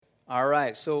All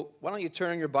right, so why don't you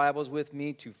turn your Bibles with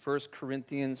me to 1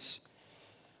 Corinthians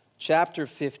chapter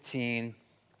 15.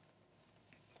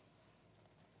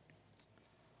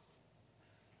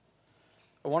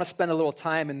 I want to spend a little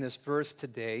time in this verse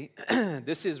today.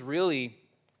 This is really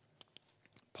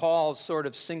Paul's sort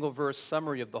of single verse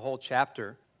summary of the whole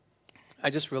chapter. I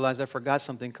just realized I forgot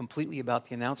something completely about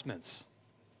the announcements.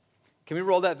 Can we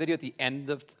roll that video at the end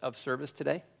of service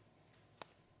today?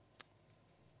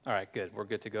 All right, good. We're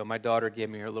good to go. My daughter gave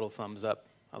me her little thumbs up.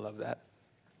 I love that.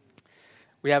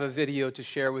 We have a video to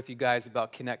share with you guys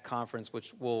about Connect Conference,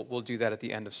 which we'll do that at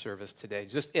the end of service today.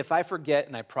 Just if I forget,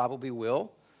 and I probably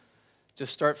will,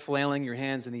 just start flailing your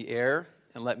hands in the air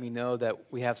and let me know that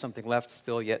we have something left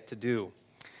still yet to do.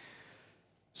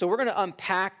 So we're going to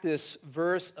unpack this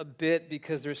verse a bit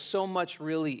because there's so much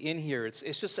really in here. It's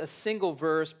just a single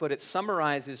verse, but it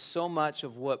summarizes so much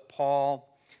of what Paul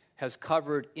has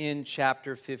covered in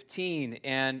chapter 15.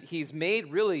 And he's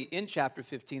made really in chapter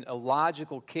 15 a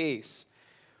logical case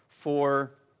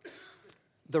for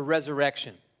the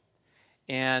resurrection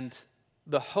and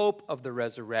the hope of the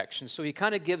resurrection. So he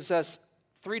kind of gives us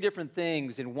three different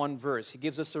things in one verse. He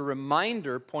gives us a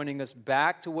reminder pointing us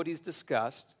back to what he's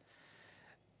discussed,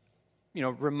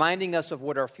 reminding us of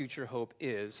what our future hope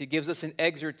is. He gives us an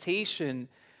exhortation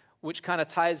which kind of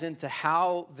ties into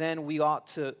how then we ought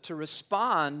to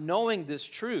respond knowing this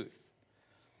truth.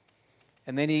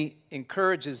 And then he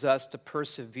encourages us to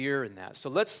persevere in that.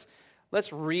 So let's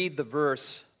read the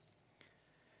verse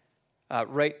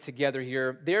right together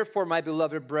here. Therefore, my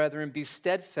beloved brethren, be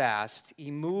steadfast,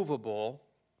 immovable,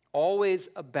 always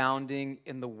abounding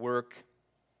in the work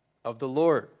of the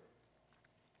Lord,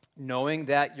 knowing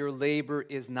that your labor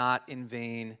is not in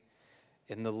vain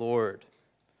in the Lord.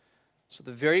 So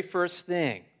the very first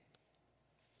thing,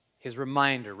 his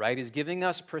reminder, right? He's giving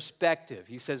us perspective.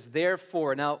 He says,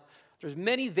 therefore. Now, there's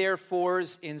many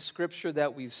therefores in Scripture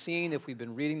that we've seen if we've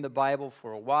been reading the Bible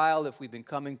for a while, if we've been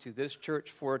coming to this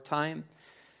church for a time.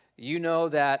 You know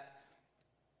that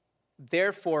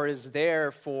therefore is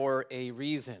there for a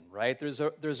reason, right? There's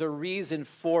a reason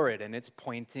for it, and it's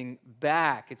pointing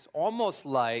back. It's almost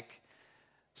like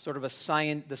sort of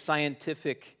the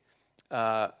scientific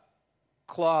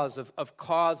clause of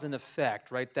cause and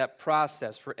effect, right? That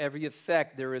process. For every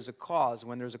effect, there is a cause.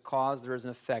 When there's a cause, there is an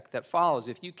effect that follows.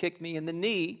 If you kick me in the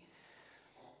knee,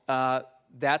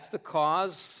 that's the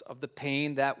cause of the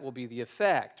pain. That will be the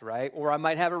effect, right? Or I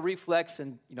might have a reflex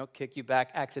and, kick you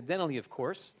back accidentally, of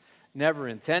course, never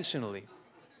intentionally.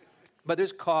 But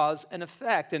there's cause and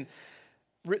effect. And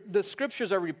the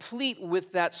Scriptures are replete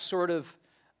with that sort of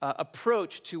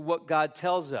approach to what God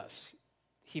tells us.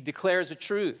 He declares a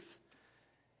truth.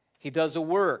 He does a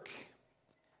work.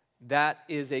 That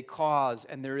is a cause,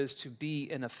 and there is to be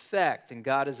an effect, and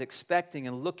God is expecting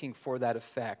and looking for that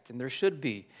effect, and there should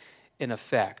be an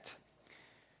effect.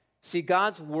 See,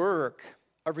 God's work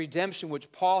of redemption,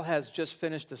 which Paul has just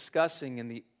finished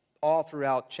discussing all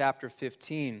throughout chapter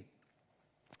 15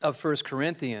 of 1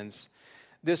 Corinthians,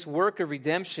 this work of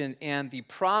redemption and the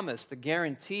promise, the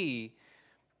guarantee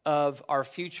of our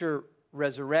future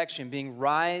resurrection,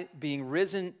 being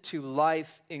risen to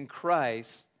life in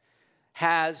Christ,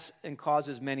 has and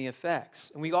causes many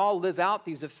effects. And we all live out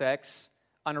these effects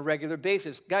on a regular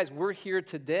basis. Guys, we're here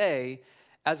today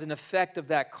as an effect of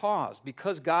that cause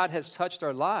because God has touched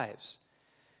our lives.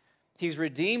 He's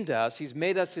redeemed us. He's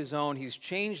made us his own. He's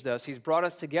changed us. He's brought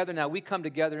us together. Now we come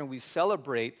together and we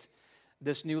celebrate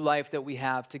this new life that we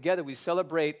have together. We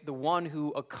celebrate the one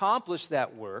who accomplished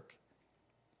that work.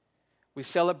 We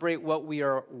celebrate what we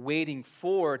are waiting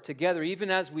for together,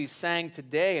 even as we sang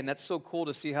today, and that's so cool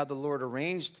to see how the Lord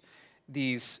arranged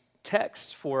these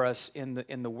texts for us in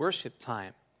the worship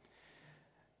time.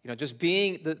 Just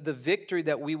being the victory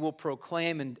that we will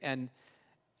proclaim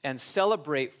and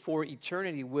celebrate for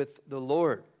eternity with the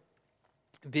Lord,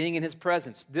 being in his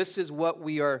presence. This is what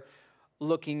we are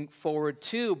looking forward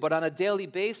to, but on a daily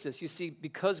basis. You see,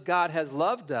 because God has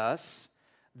loved us,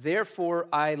 therefore,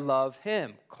 I love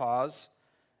him. Cause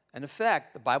and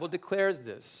effect. The Bible declares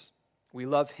this. We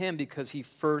love him because he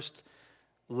first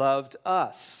loved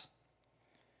us.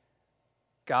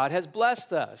 God has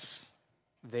blessed us.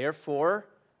 Therefore,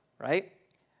 right?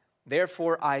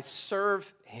 Therefore, I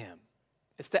serve him.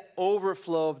 It's the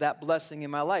overflow of that blessing in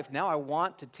my life. Now I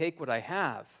want to take what I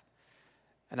have,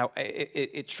 and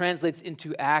it translates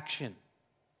into action.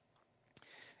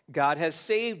 God has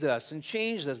saved us and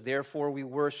changed us. Therefore, we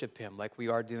worship him like we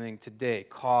are doing today.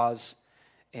 Cause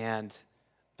and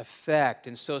effect.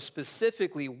 And so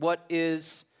specifically, what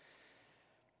is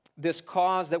this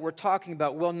cause that we're talking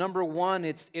about? Well, number one,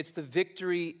 it's the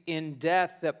victory in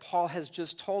death that Paul has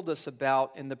just told us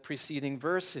about in the preceding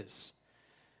verses.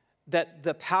 That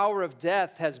the power of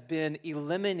death has been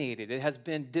eliminated. It has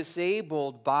been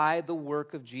disabled by the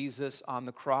work of Jesus on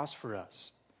the cross for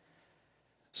us.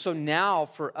 So now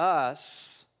for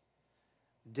us,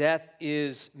 death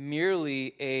is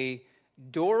merely a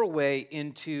doorway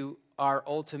into our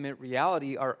ultimate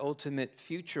reality, our ultimate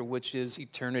future, which is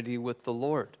eternity with the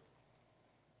Lord.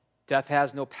 Death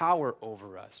has no power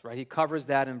over us, right? He covers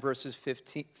that in verses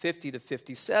 50 to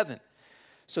 57.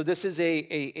 So this is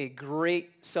a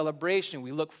great celebration.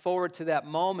 We look forward to that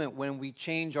moment when we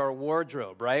change our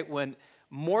wardrobe, right? When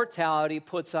mortality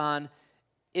puts on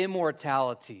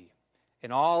immortality.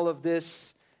 And all of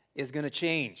this is going to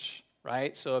change,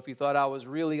 right? So if you thought I was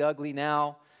really ugly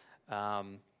now,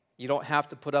 you don't have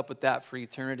to put up with that for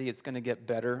eternity. It's going to get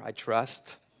better, I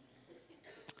trust.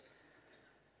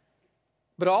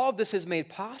 But all of this is made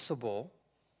possible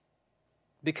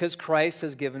because Christ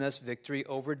has given us victory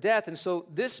over death. And so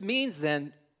this means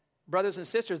then, brothers and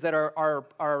sisters, that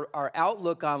our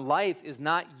outlook on life is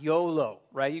not YOLO,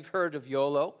 right? You've heard of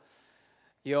YOLO.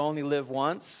 You only live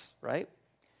once, right?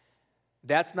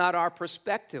 That's not our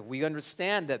perspective. We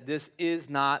understand that this is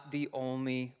not the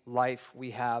only life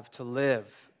we have to live.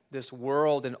 This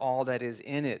world and all that is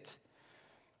in it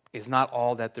is not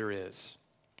all that there is.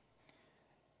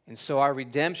 And so our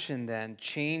redemption then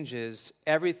changes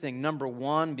everything. Number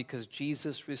one, because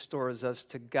Jesus restores us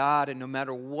to God. And no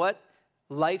matter what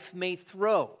life may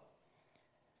throw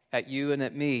at you and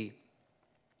at me,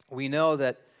 we know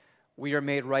that we are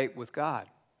made right with God.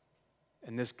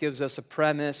 And this gives us a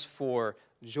premise for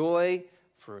joy,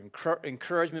 for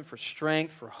encouragement, for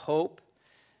strength, for hope.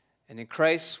 And in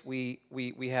Christ, we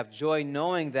have joy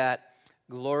knowing that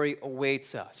glory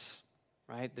awaits us.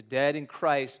 Right? The dead in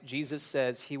Christ, Jesus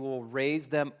says he will raise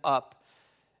them up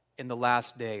in the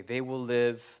last day. They will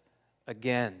live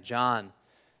again. John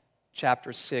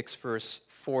chapter 6, verse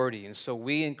 40. And so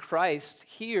we in Christ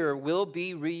here will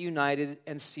be reunited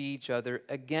and see each other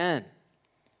again.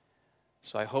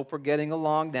 So I hope we're getting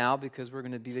along now because we're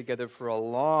going to be together for a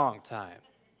long time.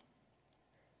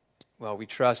 Well, we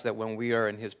trust that when we are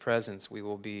in his presence, we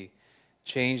will be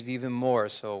changed even more.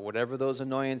 So whatever those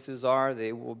annoyances are,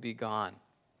 they will be gone.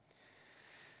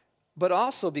 But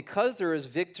also, because there is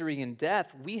victory in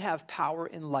death, we have power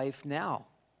in life now.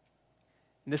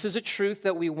 And this is a truth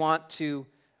that we want to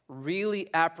really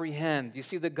apprehend. You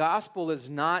see, the gospel is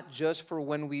not just for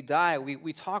when we die.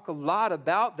 We talk a lot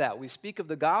about that. We speak of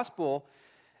the gospel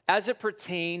as it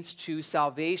pertains to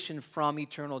salvation from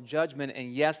eternal judgment,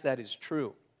 and yes, that is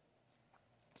true.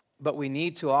 But we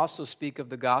need to also speak of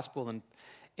the gospel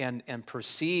and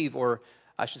perceive, or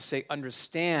I should say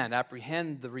understand,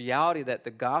 apprehend the reality that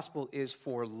the gospel is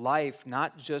for life,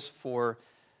 not just for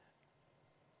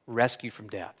rescue from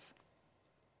death.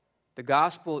 The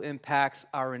gospel impacts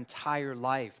our entire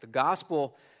life. The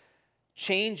gospel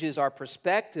changes our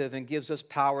perspective and gives us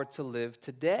power to live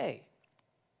today.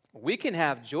 We can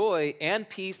have joy and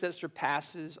peace that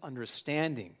surpasses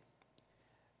understanding,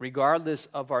 regardless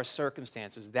of our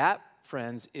circumstances. That,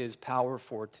 friends, is power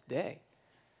for today.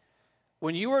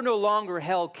 When you are no longer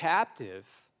held captive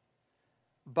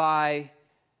by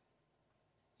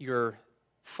your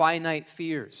finite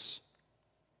fears,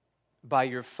 by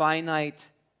your finite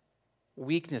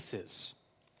weaknesses,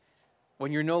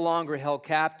 when you're no longer held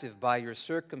captive by your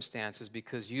circumstances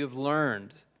because you have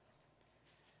learned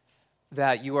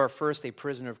that you are first a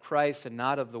prisoner of Christ and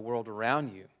not of the world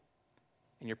around you,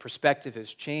 and your perspective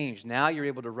has changed, now you're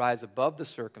able to rise above the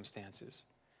circumstances.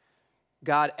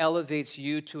 God elevates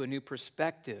you to a new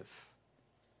perspective,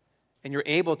 and you're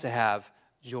able to have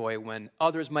joy when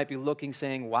others might be looking,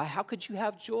 saying, why, how could you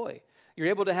have joy? You're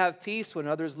able to have peace when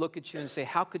others look at you and say,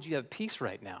 how could you have peace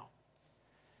right now?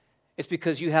 It's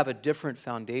because you have a different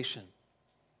foundation.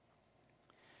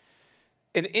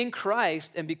 And in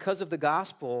Christ, and because of the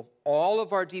gospel, all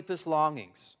of our deepest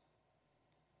longings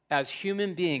as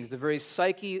human beings, the very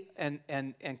psyche and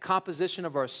composition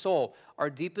of our soul, our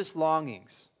deepest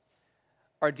longings,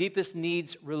 our deepest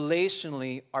needs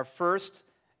relationally are first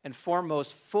and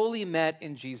foremost fully met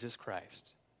in Jesus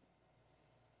Christ.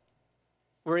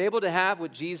 We're able to have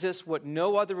with Jesus what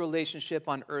no other relationship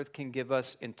on earth can give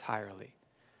us entirely.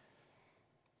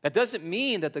 That doesn't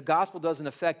mean that the gospel doesn't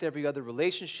affect every other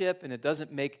relationship and it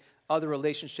doesn't make other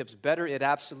relationships better. It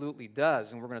absolutely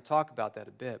does, and we're going to talk about that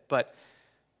a bit. But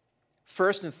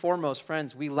first and foremost,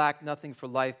 friends, we lack nothing for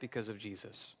life because of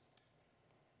Jesus.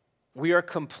 We are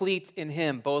complete in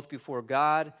him, both before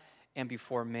God and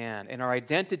before man. And our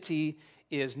identity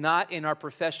is not in our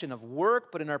profession of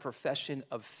work, but in our profession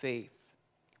of faith.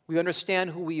 We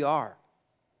understand who we are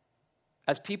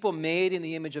as people made in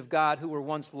the image of God who were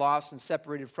once lost and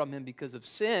separated from him because of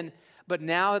sin, but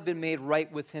now have been made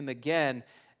right with him again,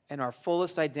 and our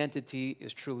fullest identity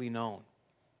is truly known.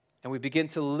 And we begin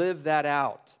to live that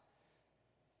out.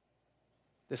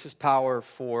 This is power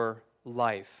for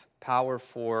life, power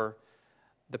for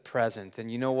the present.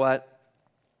 And you know what?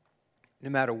 No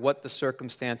matter what the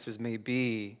circumstances may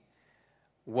be,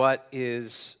 what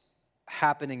is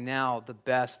happening now, the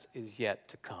best is yet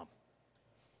to come.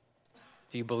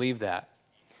 Do you believe that?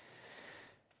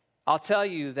 I'll tell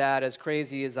you that as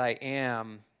crazy as I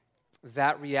am,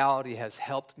 that reality has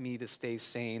helped me to stay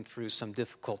sane through some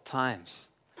difficult times.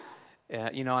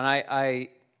 And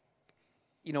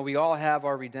we all have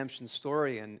our redemption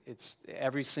story, and it's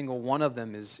every single one of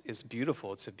them is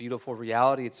beautiful. It's a beautiful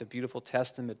reality. It's a beautiful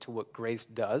testament to what grace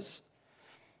does.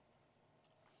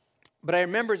 But I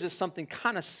remember just something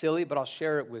kind of silly, but I'll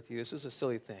share it with you. This is a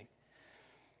silly thing.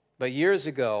 But years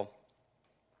ago,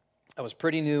 I was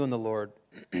pretty new in the Lord,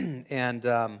 and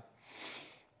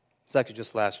it's actually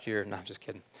just last year. No, I'm just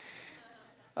kidding.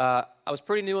 I was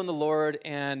pretty new in the Lord,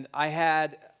 and I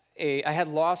had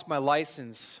lost my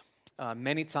license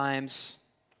many times,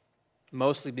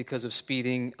 mostly because of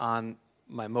speeding on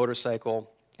my motorcycle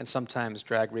and sometimes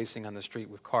drag racing on the street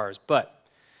with cars. But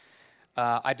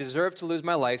I deserved to lose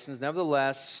my license.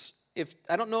 Nevertheless,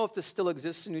 I don't know if this still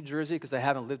exists in New Jersey because I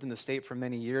haven't lived in the state for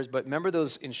many years, but remember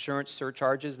those insurance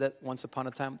surcharges that once upon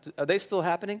a time, are they still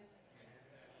happening?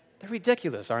 They're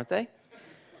ridiculous, aren't they? It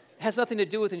has nothing to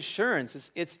do with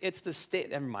insurance. It's the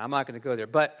state. Never mind, I'm not going to go there.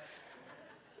 But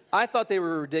I thought they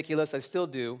were ridiculous. I still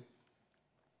do.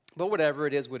 But whatever,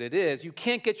 it is what it is. You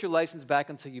can't get your license back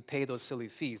until you pay those silly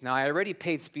fees. Now, I already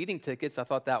paid speeding tickets. I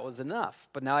thought that was enough.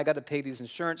 But now I got to pay these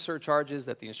insurance surcharges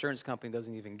that the insurance company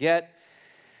doesn't even get.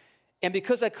 And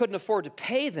because I couldn't afford to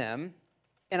pay them,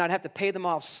 and I'd have to pay them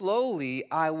off slowly,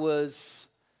 I was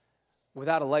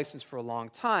without a license for a long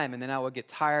time. And then I would get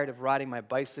tired of riding my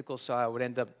bicycle, so I would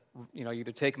end up,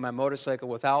 either taking my motorcycle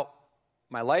without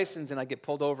my license, and I'd get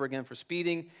pulled over again for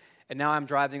speeding. And now I'm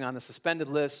driving on the suspended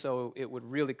list, so it would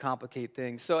really complicate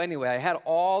things. So anyway, I had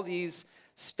all these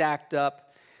stacked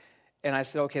up, and I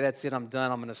said, okay, that's it, I'm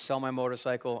done. I'm going to sell my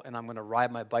motorcycle, and I'm going to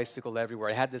ride my bicycle everywhere.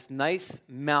 I had this nice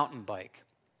mountain bike.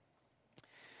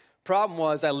 Problem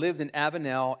was, I lived in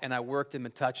Avenel, and I worked in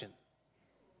Metuchen,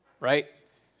 right?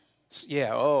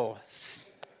 Yeah,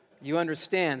 you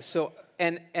understand. So,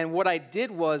 and what I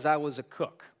did was I was a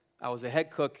cook. I was a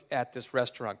head cook at this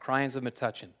restaurant, Cryans of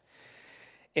Metuchen.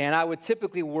 And I would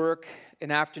typically work an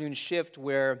afternoon shift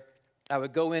where I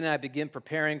would go in and I'd begin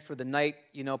preparing for the night,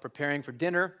 preparing for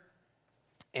dinner.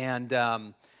 And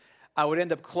I would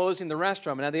end up closing the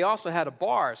restaurant. Now, they also had a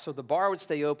bar, so the bar would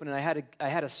stay open, and I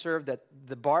had to serve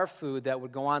the bar food that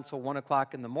would go on until 1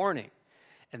 o'clock in the morning.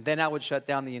 And then I would shut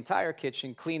down the entire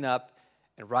kitchen, clean up,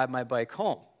 and ride my bike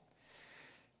home.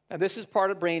 Now, this is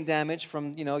part of brain damage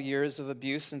from, years of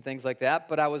abuse and things like that,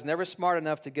 but I was never smart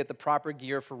enough to get the proper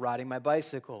gear for riding my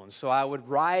bicycle. And so I would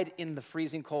ride in the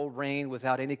freezing cold rain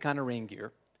without any kind of rain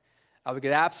gear. I would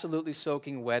get absolutely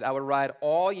soaking wet. I would ride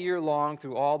all year long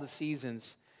through all the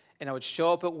seasons, and I would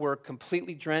show up at work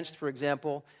completely drenched, for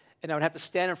example, and I would have to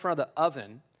stand in front of the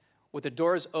oven with the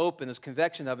doors open, those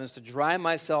convection ovens, to dry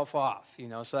myself off,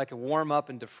 so I could warm up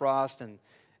and defrost and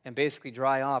basically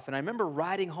dry off. And I remember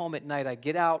riding home at night. I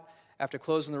get out after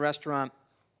closing the restaurant.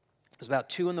 It was about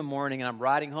 2 in the morning, and I'm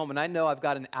riding home, and I know I've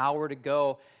got an hour to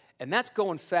go, and that's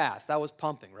going fast. I was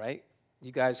pumping, right?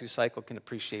 You guys who cycle can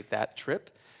appreciate that trip.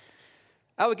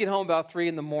 I would get home about 3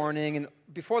 in the morning, and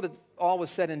before all was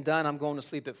said and done, I'm going to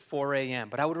sleep at 4 a.m.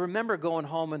 But I would remember going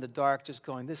home in the dark just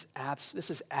going, this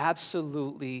is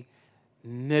absolutely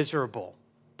miserable.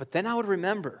 But then I would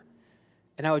remember,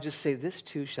 and I would just say, this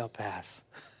too shall pass.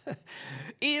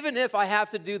 Even if I have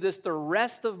to do this the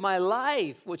rest of my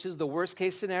life, which is the worst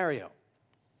case scenario,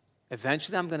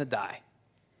 eventually I'm going to die.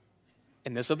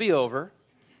 And this will be over.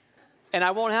 And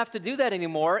I won't have to do that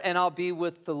anymore, and I'll be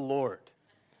with the Lord.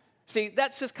 See,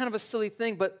 that's just kind of a silly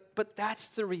thing, but that's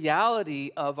the reality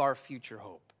of our future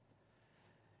hope.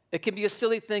 It can be a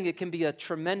silly thing, it can be a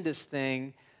tremendous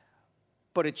thing,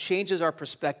 but it changes our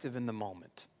perspective in the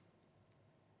moment.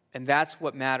 And that's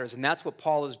what matters, and that's what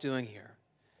Paul is doing here.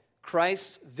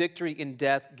 Christ's victory in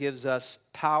death gives us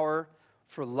power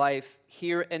for life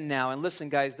here and now. And listen,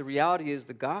 guys, the reality is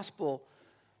the gospel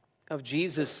of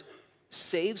Jesus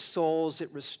saves souls, it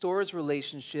restores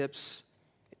relationships,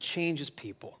 it changes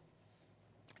people,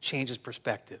 it changes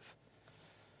perspective.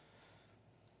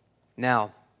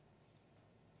 Now,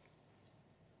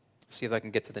 See if I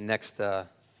can get to the next. Are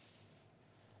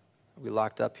we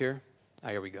locked up here? Oh,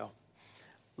 here we go.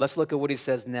 Let's look at what he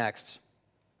says next.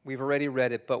 We've already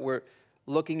read it, but we're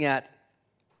looking at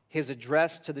his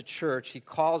address to the church. He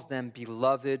calls them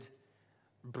beloved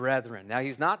brethren. Now,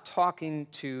 he's not talking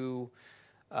to,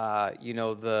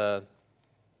 the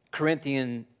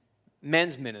Corinthian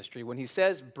men's ministry. When he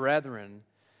says brethren,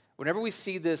 whenever we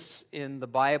see this in the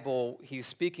Bible, he's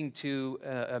speaking to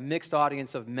a mixed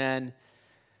audience of men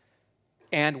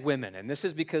and women. And this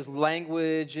is because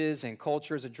languages and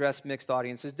cultures address mixed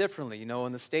audiences differently.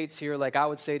 In the States here, like I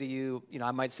would say to you,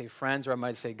 I might say friends or I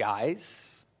might say guys.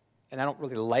 And I don't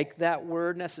really like that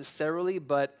word necessarily,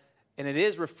 and it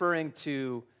is referring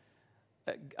to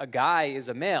a guy is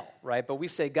a male, right? But we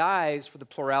say guys for the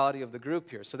plurality of the group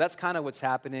here. So that's kind of what's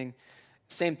happening.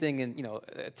 Same thing in,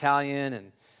 Italian,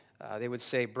 and they would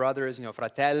say brothers,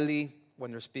 fratelli,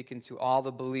 when they're speaking to all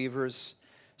the believers.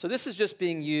 So this is just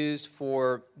being used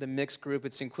for the mixed group.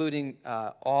 It's including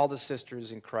all the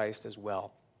sisters in Christ as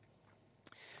well.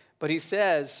 But he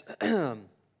says,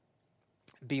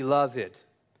 beloved.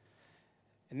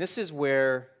 And this is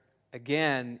where,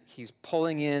 again, he's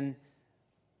pulling in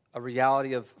a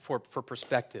reality for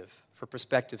perspective's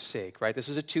sake, right? This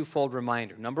is a twofold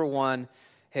reminder. Number one,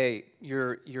 hey,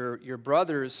 your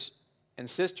brothers and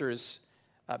sisters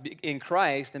in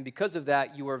Christ, and because of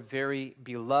that, you are very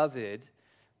beloved,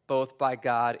 both by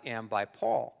God and by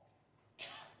Paul.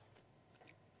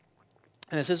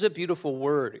 And this is a beautiful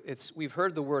word. We've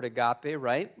heard the word agape,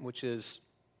 right? Which is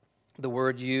the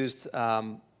word used.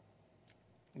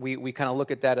 We kind of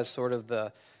look at that as sort of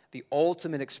the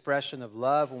ultimate expression of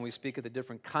love. When we speak of the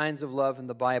different kinds of love in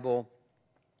the Bible,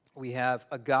 we have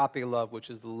agape love, which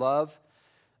is the love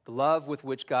with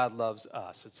which God loves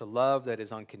us. It's a love that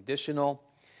is unconditional,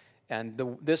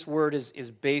 and this word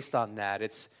is based on that.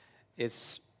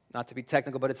 It's not to be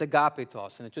technical, but it's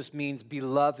agapetos, and it just means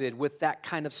beloved with that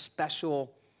kind of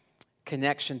special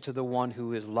connection to the one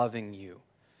who is loving you.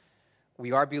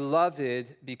 We are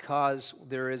beloved because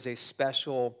there is a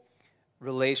special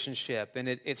relationship. And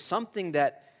it's something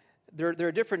that there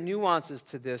are different nuances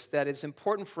to this that it's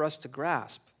important for us to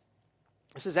grasp.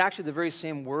 This is actually the very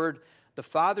same word the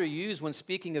Father used when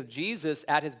speaking of Jesus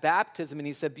at his baptism, and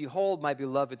he said, "Behold, my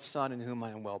beloved Son, in whom I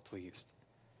am well pleased."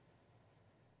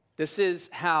 This is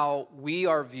how we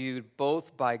are viewed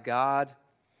both by God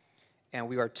and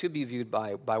we are to be viewed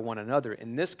by one another.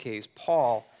 In this case,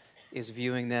 Paul is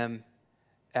viewing them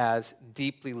as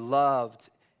deeply loved.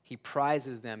 He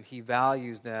prizes them, he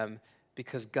values them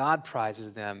because God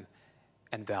prizes them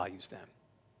and values them.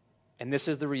 And this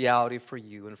is the reality for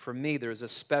you and for me. There's a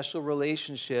special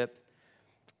relationship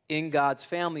in God's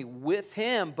family with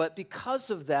him, but because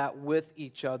of that, with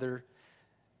each other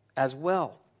as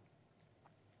well.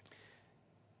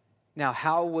 Now,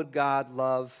 how would God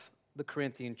love the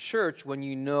Corinthian church when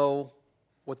you know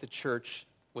what the church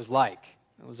was like?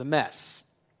 It was a mess,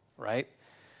 right?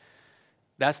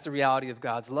 That's the reality of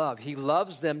God's love. He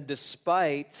loves them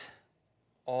despite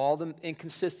all the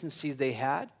inconsistencies they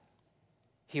had.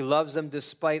 He loves them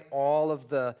despite all of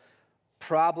the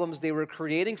problems they were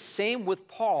creating. Same with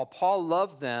Paul. Paul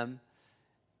loved them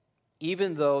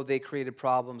even though they created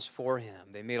problems for him.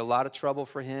 They made a lot of trouble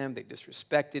for him. They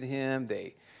disrespected him.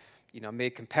 They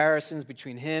made comparisons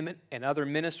between him and other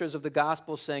ministers of the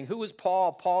gospel, saying, who is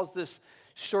Paul? Paul's this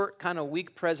short, kind of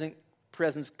weak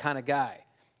presence kind of guy.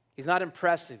 He's not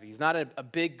impressive. He's not a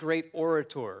big, great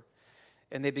orator.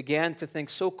 And they began to think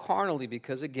so carnally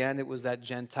because, again, it was that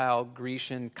Gentile,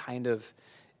 Grecian kind of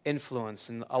influence.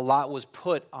 And a lot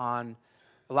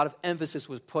of emphasis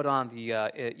was put on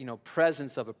the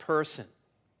presence of a person.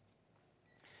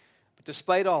 But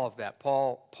despite all of that,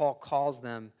 Paul calls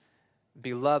them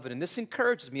beloved. And this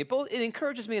encourages me. It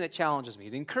encourages me and it challenges me.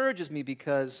 It encourages me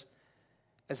because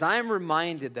as I am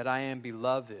reminded that I am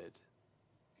beloved,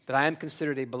 that I am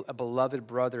considered a beloved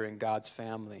brother in God's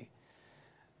family,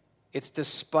 it's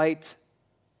despite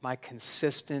my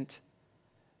consistent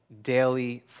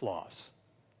daily flaws.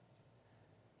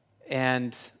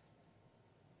 And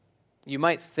you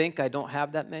might think I don't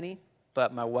have that many,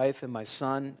 but my wife and my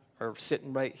son are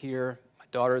sitting right here. My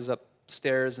daughter's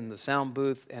upstairs in the sound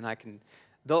booth, and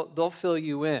they'll fill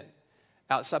you in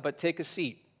outside, but take a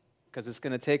seat because it's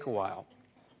going to take a while.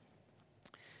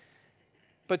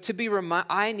 But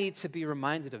I need to be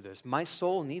reminded of this. My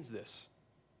soul needs this.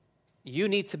 You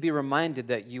need to be reminded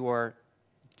that you are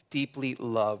deeply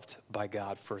loved by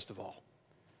God, first of all.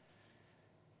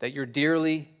 That you're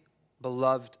dearly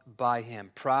beloved by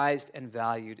him, prized and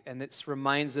valued. And this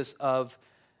reminds us of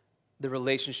the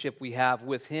relationship we have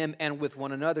with him and with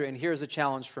one another. And here's a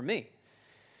challenge for me.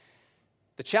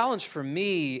 The challenge for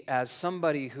me as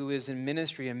somebody who is in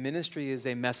ministry, and ministry is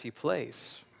a messy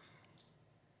place,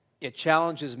 it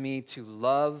challenges me to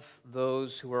love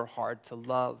those who are hard to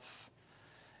love.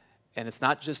 And it's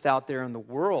not just out there in the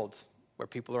world where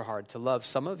people are hard to love.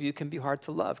 Some of you can be hard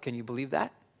to love. Can you believe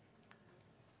that?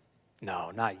 No,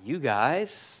 not you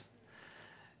guys.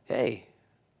 Hey,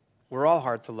 we're all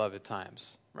hard to love at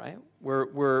times, right?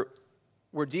 We're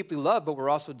deeply loved, but we're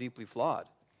also deeply flawed.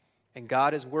 And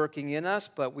God is working in us,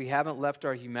 but we haven't left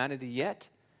our humanity yet.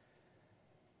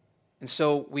 And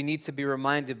so we need to be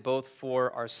reminded both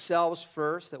for ourselves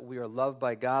first that we are loved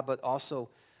by God, but also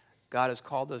God has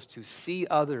called us to see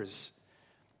others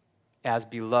as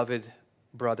beloved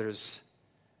brothers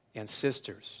and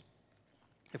sisters.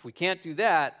 If we can't do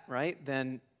that, right,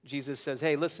 then Jesus says,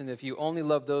 hey, listen, if you only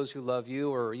love those who love you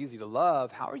or are easy to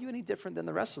love, how are you any different than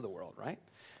the rest of the world, right?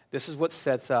 This is what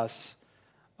sets us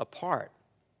apart.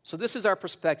 So this is our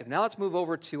perspective. Now let's move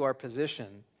over to our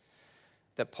position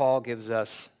that Paul gives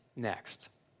us next.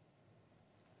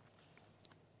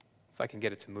 If I can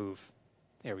get it to move.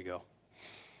 There we go.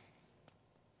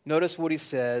 Notice what he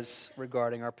says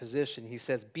regarding our position. He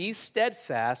says, be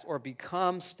steadfast or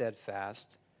become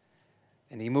steadfast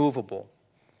and immovable.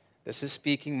 This is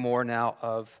speaking more now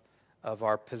of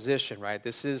our position, right?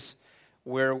 This is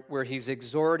where he's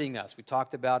exhorting us. We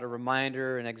talked about a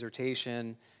reminder, an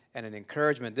exhortation, and an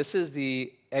encouragement. This is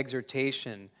the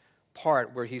exhortation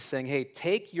part where he's saying, hey,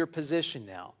 take your position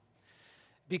now.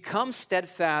 Become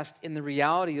steadfast in the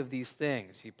reality of these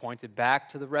things. He pointed back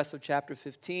to the rest of chapter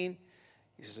 15.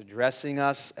 He's addressing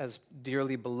us as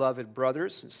dearly beloved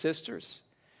brothers and sisters.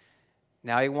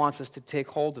 Now he wants us to take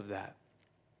hold of that.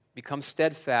 Become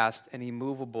steadfast and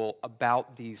immovable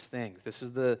about these things.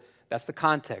 That's the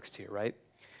context here, right?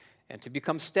 And to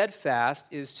become steadfast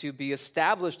is to be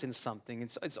established in something.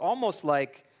 It's almost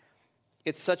like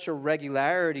it's such a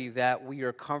regularity that we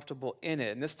are comfortable in it.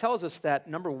 And this tells us that,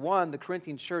 number one, the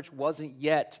Corinthian church wasn't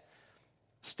yet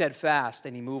steadfast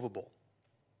and immovable.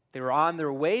 They were on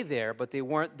their way there, but they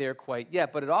weren't there quite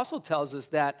yet. But it also tells us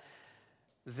that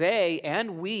they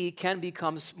and we can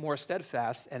become more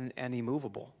steadfast and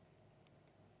immovable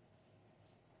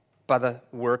by the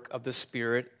work of the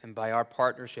Spirit and by our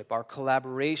partnership, our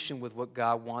collaboration with what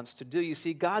God wants to do. You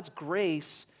see, God's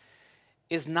grace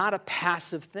is not a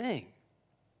passive thing.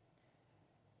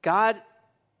 God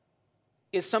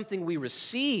is something we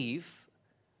receive,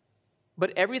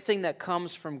 but everything that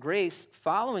comes from grace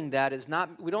following that is not,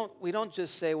 we don't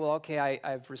just say, well, okay,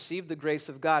 I've received the grace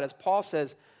of God. As Paul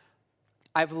says,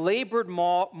 I've labored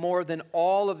more than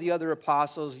all of the other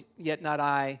apostles, yet not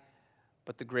I,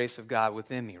 but the grace of God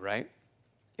within me, right?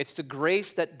 It's the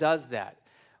grace that does that.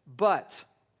 But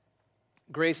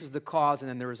grace is the cause, and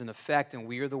then there is an effect, and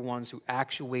we are the ones who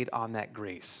actuate on that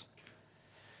grace.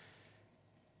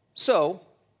 So,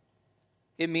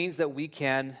 it means that we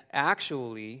can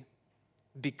actually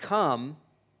become,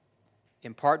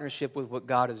 in partnership with what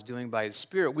God is doing by His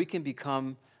Spirit, we can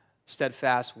become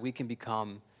steadfast, we can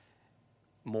become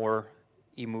more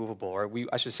immovable, or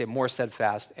I should say more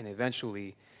steadfast and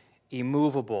eventually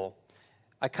immovable.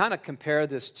 I kind of compare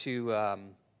this to,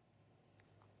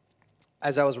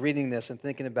 as I was reading this and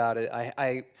thinking about it,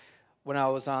 when I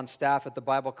was on staff at the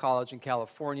Bible College in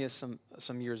California some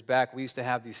years back, we used to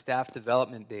have these staff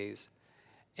development days.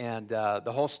 And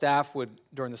the whole staff would,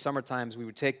 during the summer times, we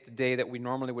would take the day that we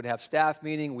normally would have staff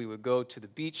meeting, we would go to the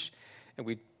beach, and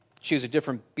we'd choose a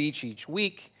different beach each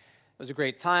week. It was a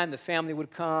great time. The family would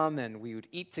come, and we would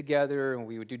eat together, and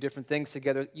we would do different things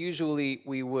together. Usually,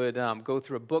 we would go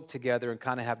through a book together and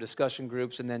kind of have discussion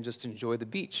groups and then just enjoy the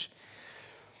beach.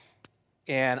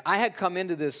 And I had come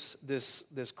into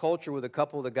this culture with a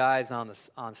couple of the guys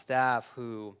on staff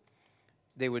who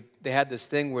they had this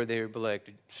thing where they would be like,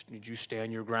 did you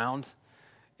stand your ground?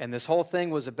 And this whole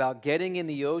thing was about getting in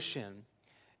the ocean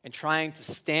and trying to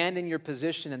stand in your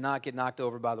position and not get knocked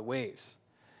over by the waves.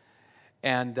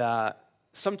 And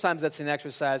sometimes that's an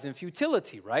exercise in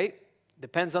futility, right?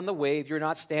 Depends on the wave. You're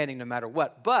not standing no matter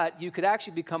what. But you could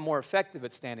actually become more effective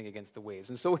at standing against the waves.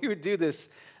 And so we would do this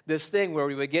thing where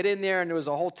we would get in there, and there was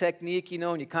a whole technique,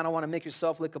 and you kind of want to make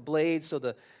yourself like a blade,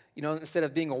 so instead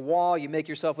of being a wall, you make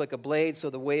yourself like a blade so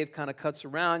the wave kind of cuts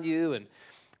around you. And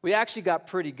we actually got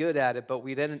pretty good at it, but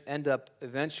we didn't end up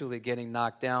eventually getting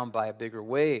knocked down by bigger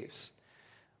waves.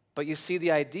 But you see,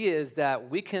 the idea is that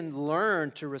we can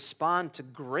learn to respond to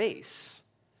grace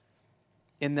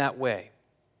in that way.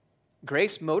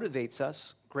 Grace motivates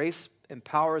us. Grace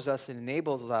empowers us and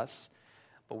enables us,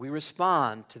 but we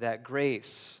respond to that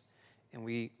grace, and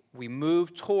we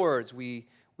move towards a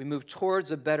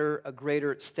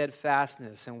greater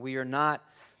steadfastness, and we are not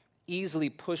easily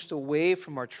pushed away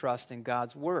from our trust in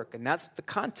God's work. And that's the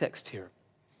context here.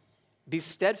 Be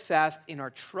steadfast in our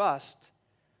trust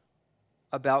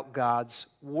about God's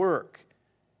work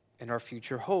and our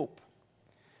future hope.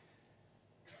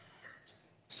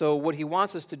 So what he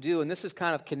wants us to do, and this is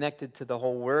kind of connected to the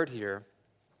whole word here,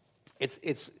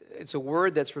 it's a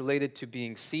word that's related to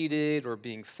being seated or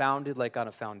being founded like on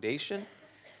a foundation.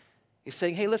 He's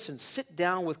saying, hey, listen, sit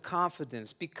down with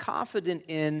confidence. Be confident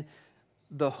in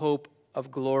the hope of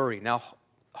glory. Now,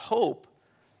 hope,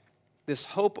 this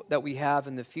hope that we have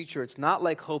in the future, it's not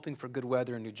like hoping for good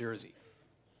weather in New Jersey,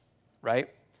 right?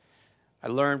 I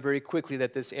learned very quickly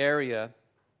that this area,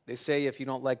 they say if you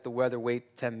don't like the weather,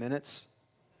 wait 10 minutes,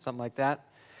 something like that.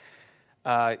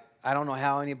 I don't know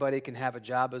how anybody can have a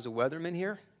job as a weatherman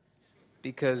here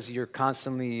because you're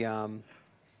constantly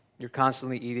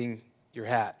eating your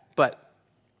hat. But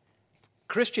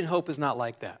Christian hope is not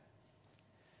like that.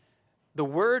 The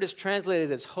word is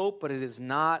translated as hope, but it is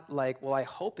not like, well, I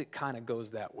hope it kind of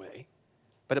goes that way,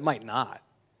 but it might not.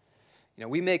 You know,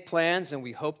 we make plans and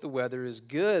we hope the weather is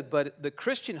good, but the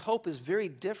Christian hope is very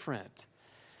different.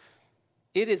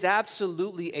 It is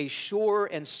absolutely a sure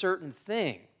and certain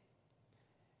thing.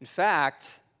 In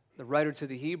fact, the writer to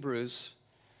the Hebrews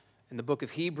in the book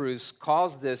of Hebrews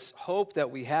calls this hope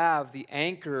that we have the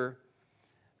anchor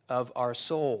of our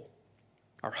soul.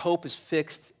 Our hope is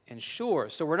fixed and sure.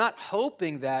 So we're not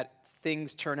hoping that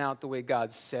things turn out the way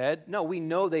God said. No, we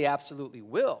know they absolutely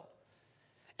will.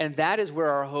 And that is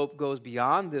where our hope goes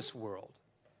beyond this world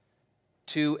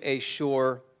to a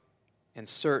sure and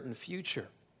certain future.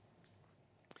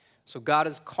 So God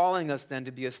is calling us then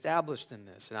to be established in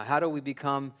this. Now, how do we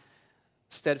become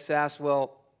steadfast?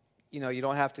 Well, you know, you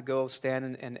don't have to go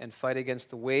stand and fight against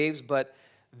the waves, but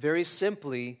very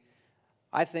simply,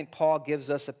 I think Paul gives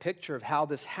us a picture of how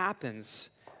this happens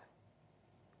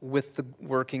with the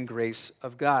working grace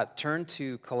of God. Turn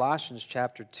to Colossians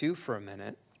chapter 2 for a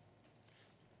minute.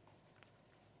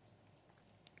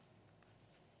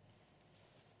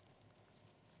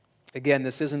 Again,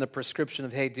 this isn't a prescription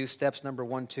of, hey, do steps number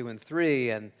 1, 2, and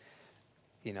 3, and,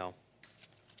 you know,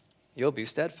 you'll be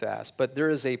steadfast. But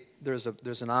there's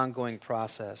an ongoing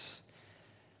process.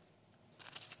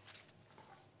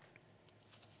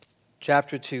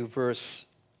 Chapter 2, verse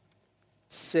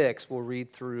 6, we'll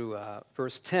read through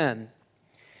verse 10.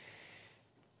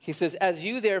 He says, as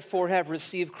you therefore have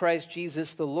received Christ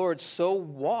Jesus the Lord, so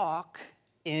walk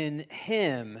in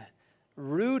him,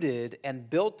 rooted and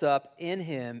built up in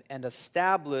him and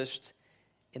established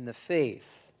in the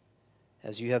faith,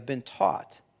 as you have been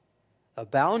taught,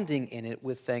 abounding in it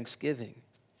with thanksgiving.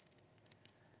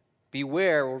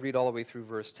 Beware, we'll read all the way through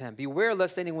verse 10. Beware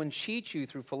lest anyone cheat you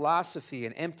through philosophy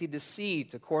and empty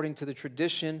deceit, according to the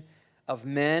tradition of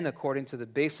men, according to the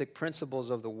basic principles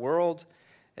of the world,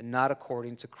 and not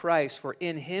according to Christ. For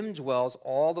in him dwells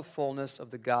all the fullness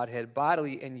of the Godhead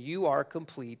bodily, and you are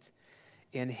complete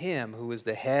in him, who is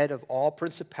the head of all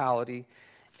principality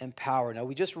and power. Now,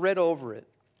 we just read over it.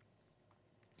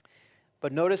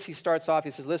 But notice he starts off, he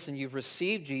says, listen, you've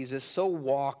received Jesus, so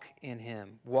walk in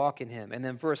him. Walk in him. And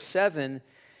then verse 7,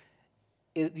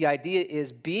 the idea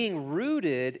is being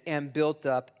rooted and built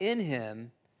up in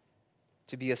him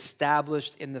to be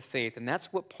established in the faith. And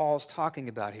that's what Paul's talking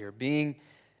about here. Being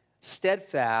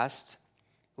steadfast,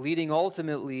 leading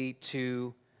ultimately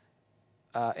to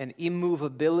an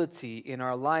immovability in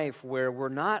our life where we're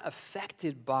not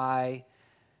affected by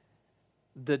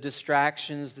the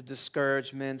distractions, the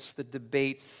discouragements, the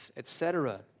debates,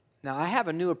 etc. Now, I have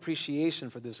a new appreciation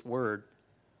for this word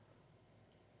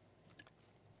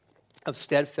of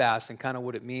steadfast and kind of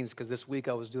what it means, because this week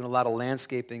I was doing a lot of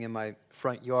landscaping in my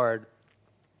front yard,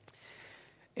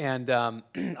 and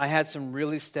I had some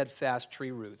really steadfast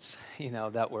tree roots,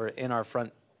 that were in our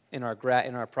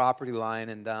property line,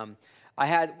 and I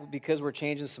had, because we're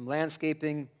changing some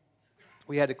landscaping,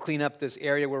 we had to clean up this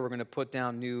area where we're going to put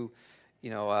down new,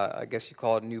 I guess you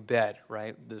call it a new bed,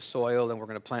 right? The soil, and we're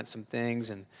going to plant some things.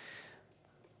 And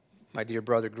my dear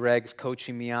brother Greg's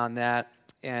coaching me on that.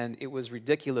 And it was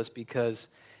ridiculous because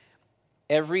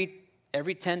every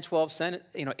 10, 12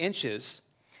 inches,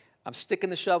 I'm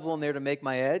sticking the shovel in there to make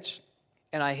my edge,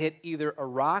 and I hit either a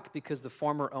rock, because the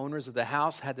former owners of the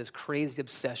house had this crazy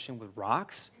obsession with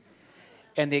rocks.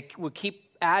 And they would keep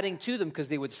adding to them because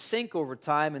they would sink over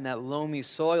time in that loamy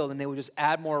soil, and they would just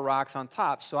add more rocks on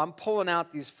top. So I'm pulling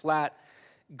out these flat,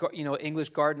 English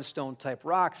garden stone type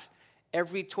rocks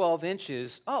every 12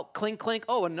 inches. Oh, clink, clink.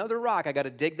 Oh, another rock. I got to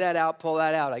dig that out, pull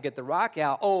that out. I get the rock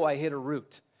out. Oh, I hit a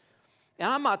root. And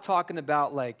I'm not talking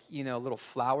about little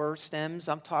flower stems.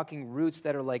 I'm talking roots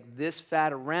that are like this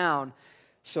fat around,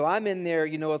 So I'm in there,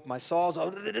 with my saws,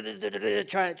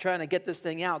 trying to get this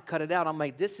thing out, cut it out. I'm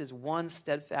like, this is one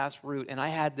steadfast root. And I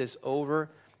had this over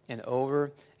and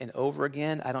over and over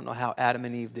again. I don't know how Adam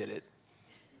and Eve did it.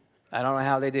 I don't know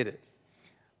how they did it.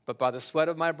 But by the sweat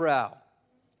of my brow,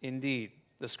 indeed,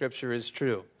 the scripture is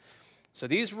true. So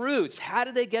these roots, how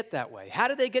did they get that way? How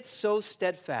did they get so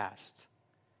steadfast?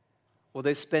 Well,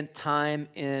 they spent time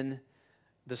in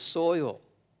the soil.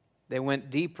 They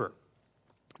went deeper.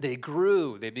 They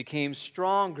grew, they became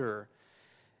stronger,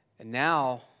 and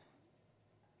now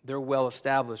they're well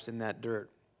established in that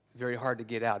dirt. Very hard to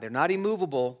get out. They're not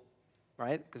immovable,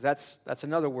 right? Because that's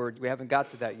another word. We haven't got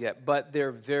to that yet. But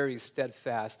they're very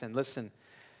steadfast. And listen,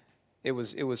 it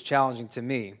was challenging to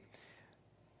me.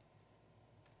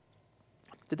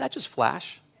 Did that just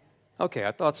flash? Okay,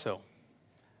 I thought so.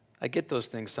 I get those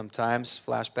things sometimes,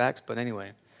 flashbacks, but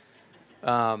anyway.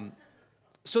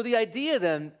 So the idea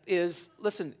then is,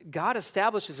 listen, God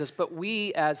establishes us, but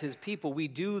we as his people, we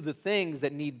do the things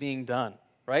that need being done,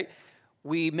 right?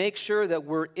 We make sure that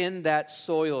we're in that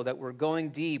soil, that we're going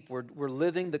deep, we're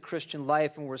living the Christian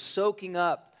life, and we're soaking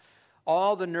up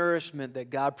all the nourishment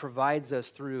that God provides us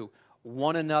through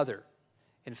one another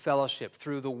in fellowship,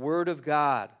 through the Word of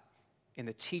God, in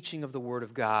the teaching of the Word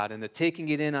of God, and the taking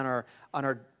it in in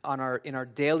our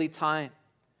daily time.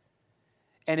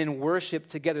 And in worship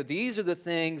together. These are the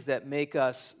things that make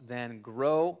us then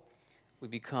grow. We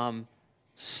become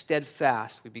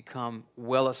steadfast. We become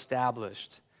well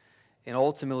established. And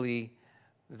ultimately,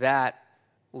 that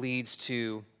leads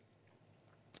to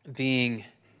being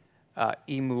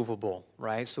immovable,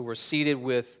 right? So we're seated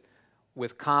with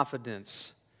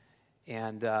confidence.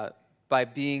 And by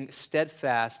being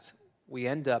steadfast, we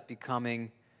end up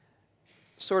becoming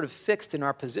sort of fixed in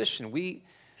our position.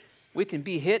 We can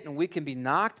be hit and we can be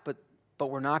knocked, but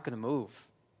we're not going to move.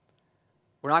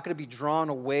 We're not going to be drawn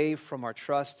away from our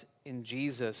trust in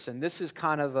Jesus. And this is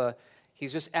kind of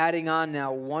he's just adding on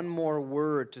now one more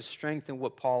word to strengthen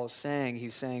what Paul is saying.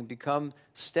 He's saying, become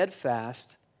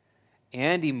steadfast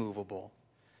and immovable.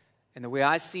 And the way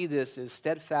I see this is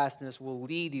steadfastness will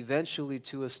lead eventually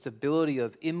to a stability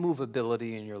of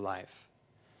immovability in your life,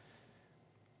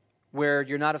 where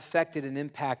you're not affected and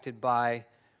impacted by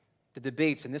the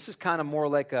debates. And this is kind of more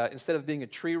like, instead of being a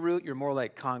tree root, you're more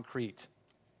like concrete,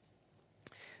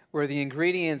 where the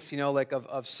ingredients, like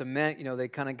of cement, they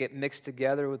kind of get mixed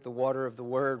together with the water of the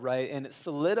Word, right? And it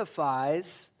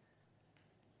solidifies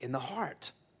in the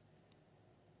heart.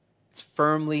 It's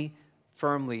firmly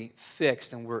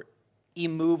fixed, and we're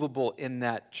immovable in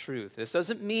that truth. This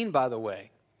doesn't mean, by the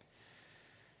way,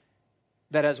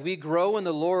 that as we grow in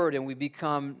the Lord and we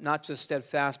become not just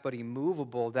steadfast but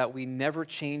immovable, that we never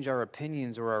change our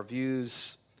opinions or our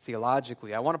views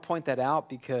theologically. I want to point that out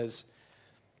because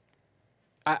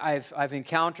I've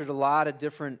encountered a lot of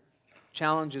different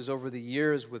challenges over the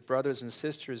years with brothers and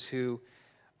sisters who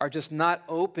are just not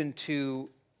open to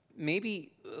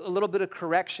maybe a little bit of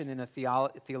correction in a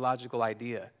theological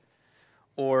idea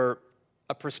or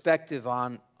a perspective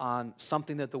on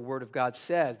something that the Word of God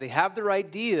says. They have their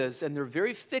ideas, and they're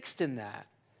very fixed in that,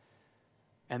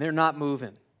 and they're not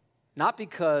moving. Not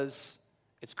because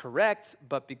it's correct,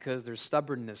 but because there's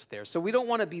stubbornness there. So we don't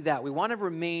want to be that. We want to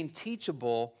remain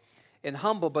teachable and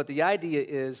humble, but the idea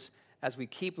is, as we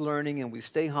keep learning and we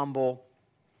stay humble,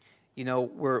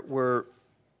 we're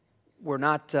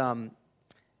not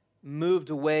moved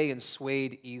away and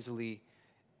swayed easily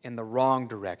in the wrong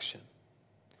direction.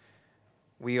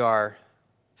 We are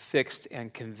fixed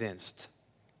and convinced,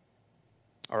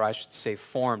 or I should say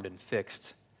formed and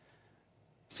fixed.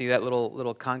 See that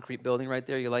little concrete building right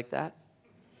there? You like that?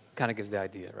 Kind of gives the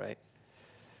idea, right?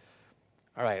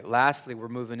 All right, lastly, we're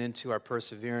moving into our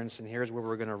perseverance, and here's where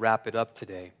we're going to wrap it up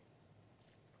today.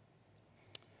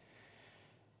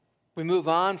 We move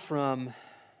on from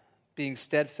being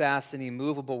steadfast and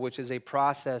immovable, which is a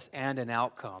process and an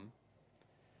outcome,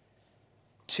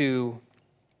 to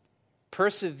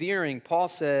persevering. Paul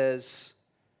says,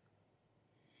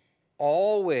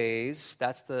 always,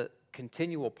 that's the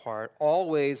continual part,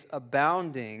 always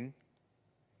abounding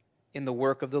in the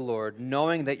work of the Lord,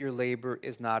 knowing that your labor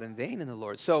is not in vain in the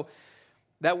Lord. So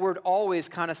that word always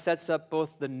kind of sets up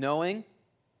both the knowing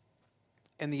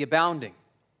and the abounding.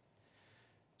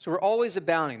 So we're always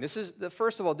abounding.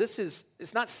 First of all,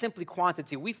 it's not simply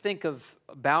quantity. We think of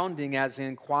abounding as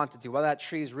in quantity. Well, that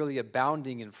tree is really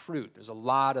abounding in fruit. There's a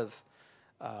lot of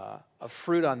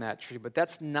fruit on that tree, but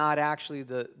that's not actually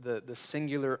the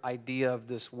singular idea of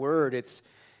this word.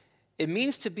 It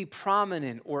means to be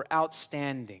prominent or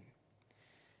outstanding.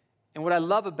 And what I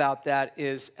love about that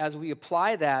is, as we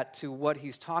apply that to what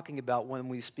he's talking about when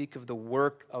we speak of the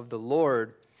work of the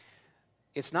Lord,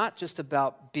 it's not just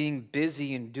about being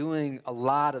busy and doing a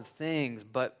lot of things,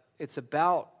 but it's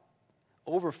about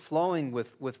overflowing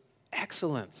with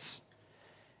excellence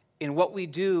in what we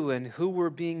do and who we're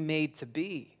being made to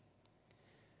be.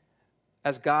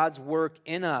 As God's work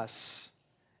in us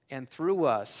and through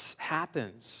us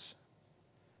happens,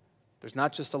 there's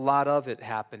not just a lot of it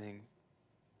happening,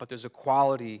 but there's a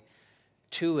quality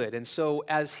to it. And so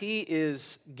as he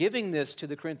is giving this to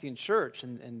the Corinthian church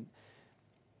and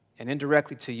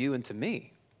indirectly to you and to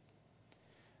me,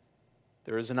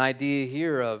 there is an idea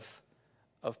here of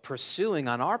pursuing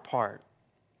on our part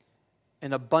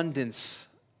an abundance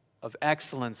of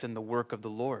excellence in the work of the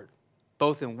Lord,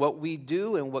 both in what we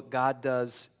do and what God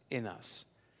does in us.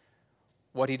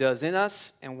 What he does in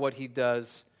us and what he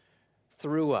does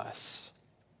through us.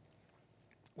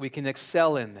 We can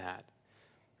excel in that.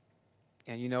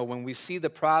 And you know, when we see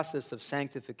the process of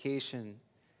sanctification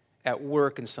at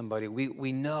work in somebody,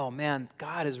 we know, man,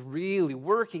 God is really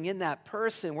working in that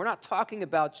person. We're not talking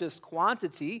about just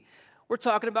quantity. We're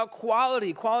talking about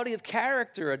quality of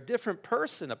character, a different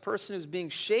person, a person who's being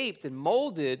shaped and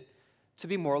molded to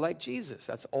be more like Jesus.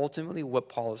 That's ultimately what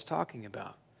Paul is talking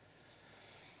about.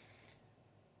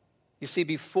 You see,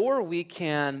 before we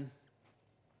can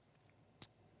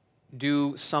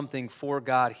do something for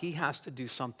God, he has to do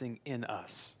something in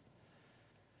us.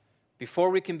 Before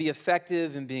we can be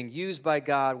effective in being used by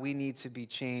God, we need to be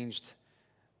changed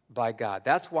by God.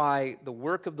 That's why the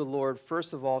work of the Lord,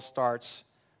 first of all, starts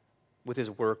with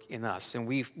his work in us. And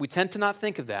we tend to not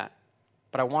think of that,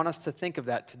 but I want us to think of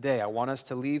that today. I want us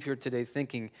to leave here today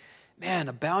thinking, man,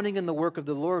 abounding in the work of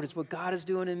the Lord is what God is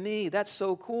doing in me. That's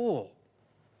so cool.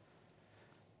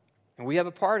 And we have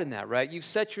a part in that, right? You've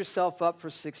set yourself up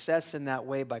for success in that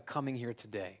way by coming here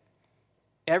today.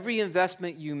 Every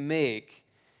investment you make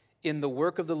in the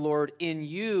work of the Lord in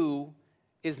you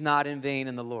is not in vain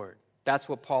in the Lord. That's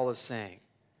what Paul is saying.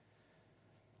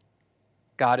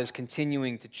 God is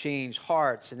continuing to change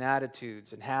hearts and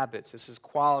attitudes and habits. This is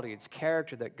quality, it's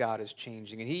character that God is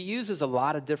changing. And he uses a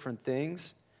lot of different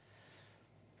things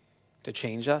to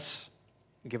change us,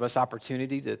 give us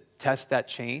opportunity to test that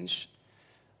change.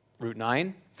 Route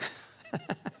 9.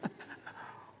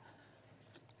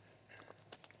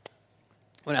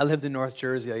 When I lived in North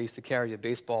Jersey, I used to carry a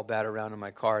baseball bat around in my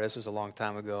car. This was a long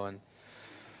time ago, and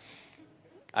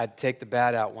I'd take the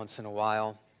bat out once in a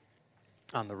while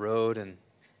on the road, and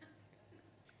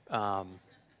I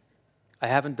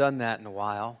haven't done that in a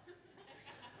while,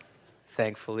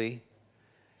 thankfully.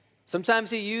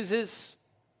 Sometimes he uses,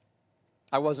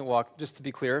 I wasn't walking, just to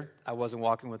be clear, I wasn't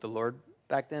walking with the Lord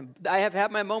back then. I have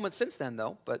had my moments since then,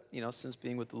 though, but, since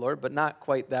being with the Lord, but not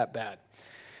quite that bad.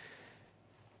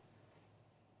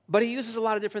 But he uses a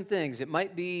lot of different things. It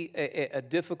might be a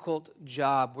difficult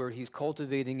job where he's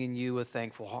cultivating in you a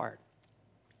thankful heart.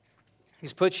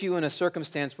 He's put you in a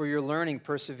circumstance where you're learning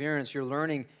perseverance. You're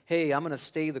learning, hey, I'm going to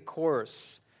stay the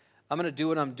course. I'm going to do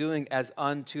what I'm doing as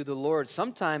unto the Lord.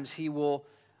 Sometimes he will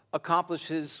accomplish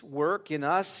his work in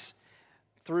us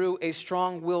through a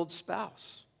strong-willed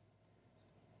spouse.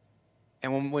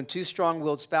 And when two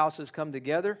strong-willed spouses come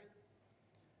together,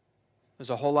 there's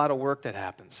a whole lot of work that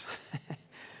happens.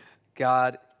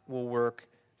 God will work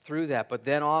through that. But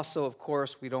then also, of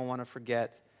course, we don't want to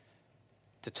forget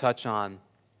to touch on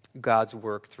God's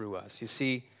work through us. You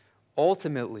see,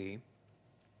 ultimately,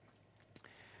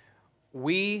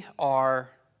 we are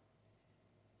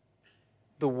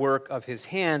the work of his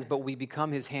hands, but we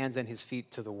become his hands and his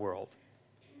feet to the world.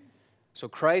 So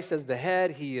Christ as the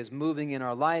head, he is moving in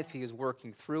our life, he is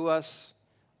working through us,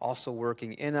 also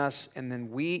working in us, and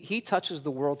then he touches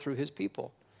the world through his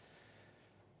people.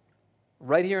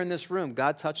 Right here in this room,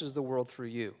 God touches the world through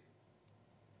you.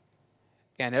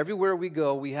 And everywhere we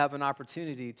go, we have an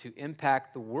opportunity to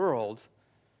impact the world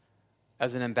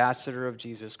as an ambassador of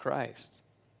Jesus Christ.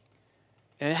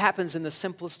 And it happens in the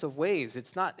simplest of ways.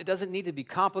 It doesn't need to be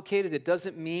complicated. It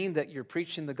doesn't mean that you're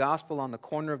preaching the gospel on the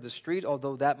corner of the street,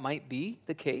 although that might be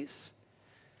the case.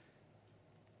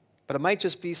 But it might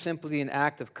just be simply an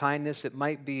act of kindness. It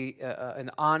might be an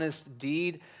honest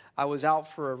deed. I was out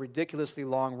for a ridiculously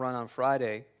long run on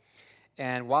Friday,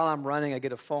 and while I'm running, I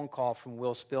get a phone call from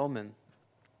Will Spillman.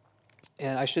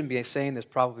 And I shouldn't be saying this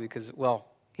probably because, well,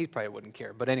 he probably wouldn't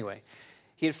care. But anyway,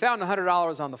 he had found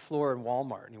 $100 on the floor in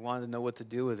Walmart, and he wanted to know what to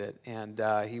do with it. And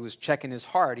he was checking his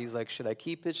heart. He's like, should I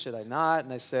keep it? Should I not?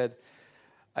 And I said,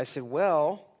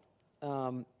 well,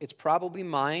 it's probably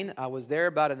mine. I was there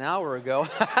about an hour ago.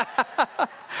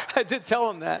 I did tell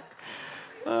him that.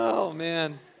 Oh,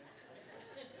 man.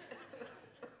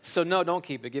 So no, don't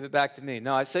keep it. Give it back to me.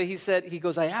 No, he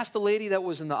goes, I asked the lady that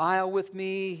was in the aisle with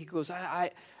me. He goes,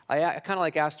 I I kind of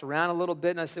like asked around a little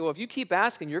bit, and I said, well, if you keep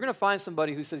asking, you're going to find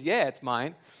somebody who says, yeah, it's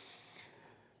mine.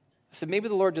 I said, maybe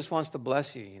the Lord just wants to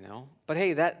bless you, you know. But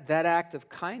hey, that act of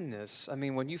kindness, I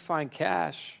mean, when you find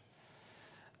cash,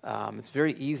 it's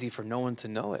very easy for no one to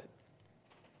know it.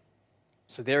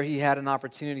 So there he had an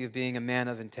opportunity of being a man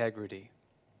of integrity.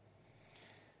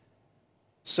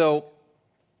 So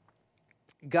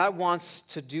God wants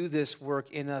to do this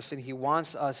work in us, and he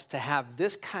wants us to have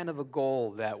this kind of a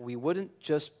goal, that we wouldn't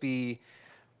just be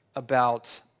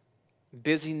about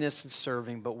busyness and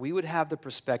serving, but we would have the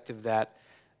perspective that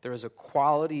there is a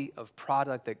quality of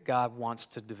product that God wants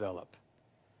to develop.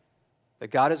 That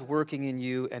God is working in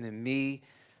you and in me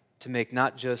to make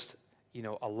not just, you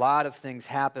know, a lot of things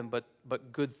happen,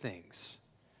 but good things.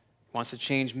 He wants to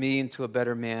change me into a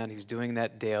better man. He's doing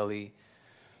that daily.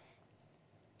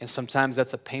 And sometimes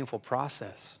that's a painful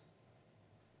process.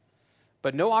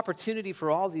 But no opportunity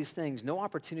for all these things, no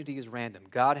opportunity is random.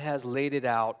 God has laid it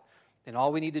out, and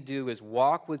all we need to do is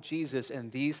walk with Jesus,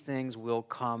 and these things will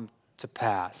come to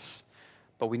pass.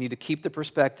 But we need to keep the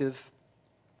perspective.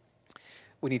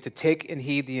 We need to take and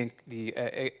heed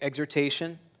the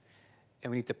exhortation,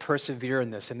 and we need to persevere in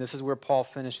this. And this is where Paul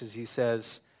finishes. He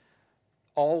says,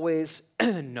 always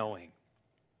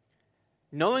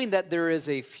knowing that there is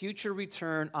a future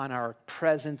return on our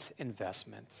present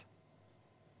investment.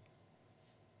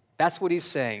 That's what he's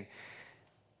saying.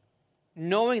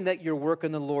 Knowing that your work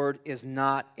in the Lord is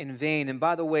not in vain. And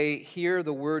by the way, here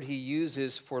the word he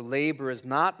uses for labor is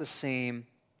not the same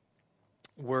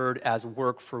word as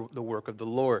work for the work of the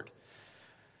Lord.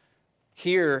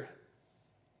 Here,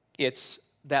 it's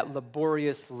that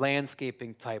laborious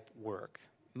landscaping type work.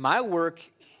 My work,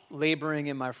 laboring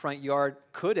in my front yard,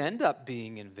 could end up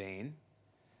being in vain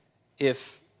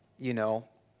if, you know,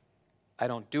 I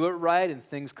don't do it right and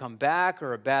things come back,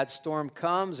 or a bad storm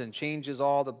comes and changes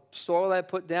all the soil I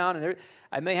put down, and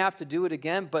I may have to do it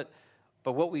again, but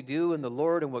what we do in the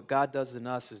Lord and what God does in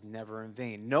us is never in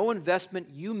vain. No investment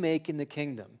you make in the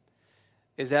kingdom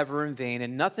is ever in vain,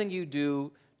 and nothing you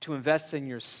do to invest in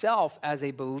yourself as a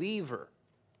believer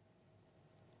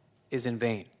is in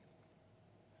vain.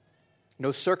 No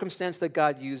circumstance that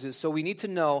God uses. So we need to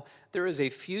know there is a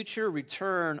future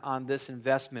return on this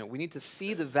investment. We need to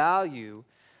see the value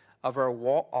of our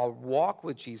walk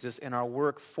with Jesus and our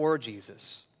work for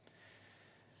Jesus.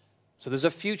 So there's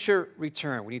a future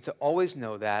return. We need to always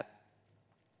know that.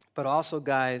 But also,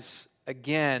 guys,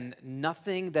 again,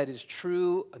 nothing that is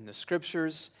true in the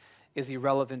scriptures is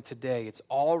irrelevant today. It's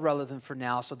all relevant for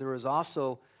now. So there is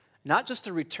also not just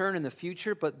a return in the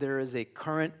future, but there is a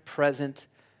current, present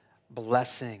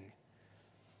blessing.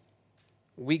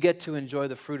 We get to enjoy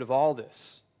the fruit of all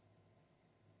this.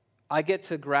 I get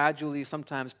to gradually,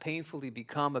 sometimes painfully,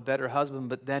 become a better husband,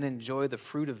 but then enjoy the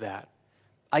fruit of that.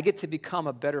 I get to become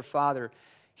a better father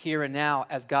here and now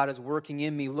as God is working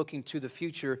in me, looking to the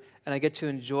future, and I get to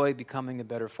enjoy becoming a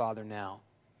better father now.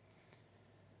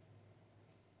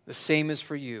 The same is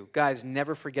for you. Guys,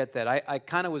 never forget that. I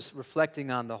kind of was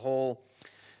reflecting on the whole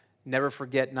never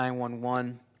forget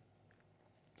 911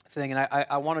 thing, and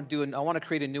I want to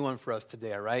create a new one for us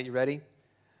today, all right? You ready?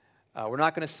 We're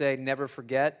not going to say never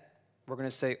forget. We're going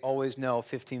to say always know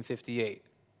 1558.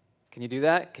 Can you do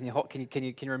that? Can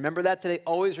you remember that today?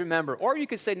 Always remember. Or you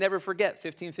could say never forget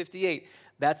 1558.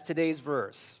 That's today's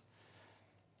verse.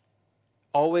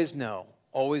 Always know,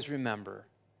 always remember.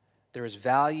 There is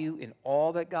value in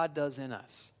all that God does in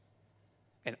us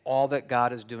and all that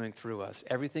God is doing through us.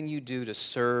 Everything you do to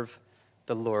serve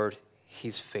the Lord,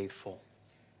 He's faithful.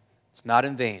 It's not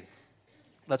in vain.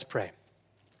 Let's pray.